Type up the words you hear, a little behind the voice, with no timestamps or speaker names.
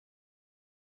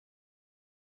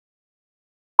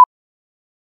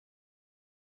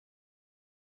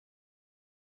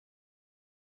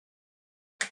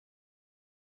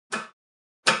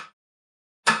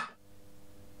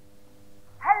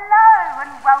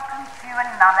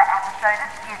another episode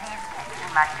of Gizzi's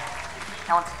Kitchen Magic.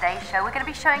 Now on today's show we're going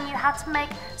to be showing you how to make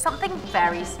something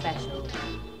very special.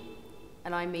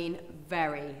 And I mean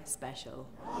very special.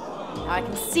 Now I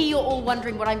can see you're all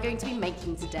wondering what I'm going to be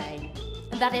making today.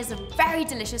 And that is a very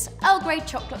delicious Earl Grey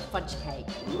chocolate fudge cake.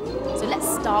 So let's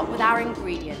start with our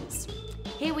ingredients.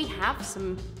 Here we have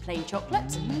some plain chocolate,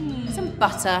 some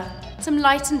butter, some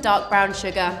light and dark brown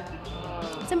sugar,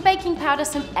 some baking powder,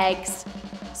 some eggs,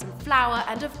 some flour,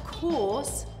 and of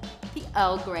course, the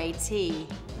Earl Grey tea.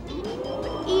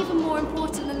 But even more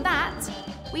important than that,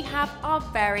 we have our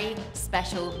very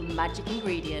special magic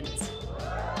ingredient.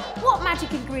 What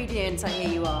magic ingredient, I hear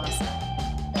you ask?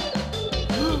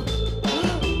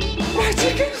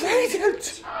 Magic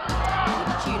ingredient!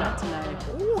 Would you like to know?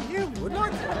 Oh, you would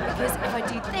like to know. Because if I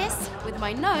do this with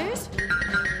my nose,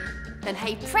 then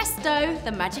hey presto,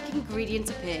 the magic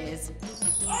ingredient appears.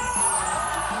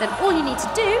 Then all you need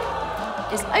to do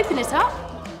is open it up,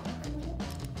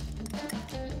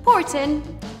 pour it in,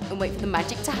 and wait for the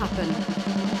magic to happen.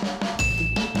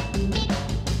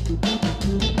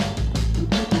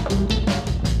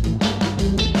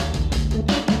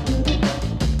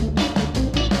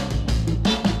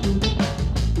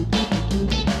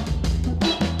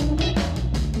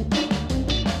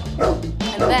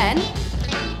 And then,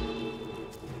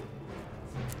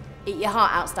 eat your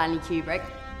heart out, Stanley Kubrick.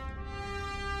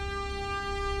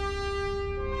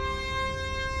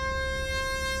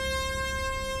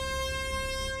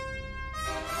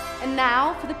 And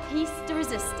now for the piece de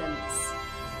resistance.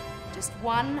 Just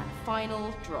one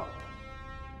final drop.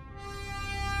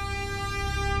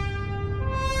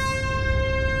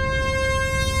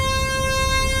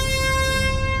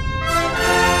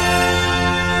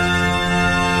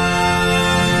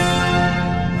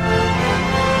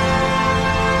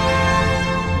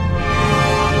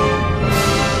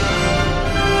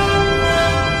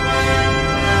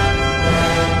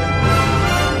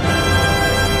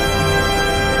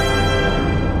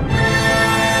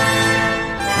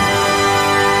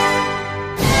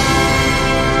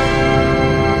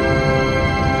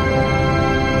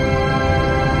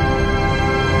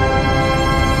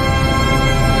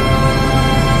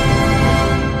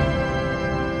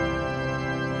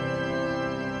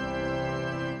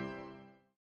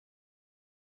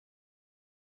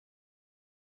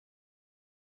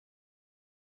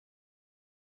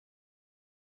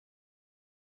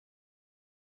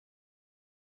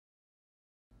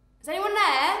 Is anyone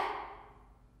there?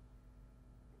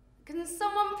 Can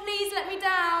someone please let me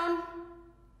down?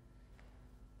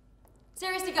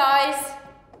 Seriously, guys.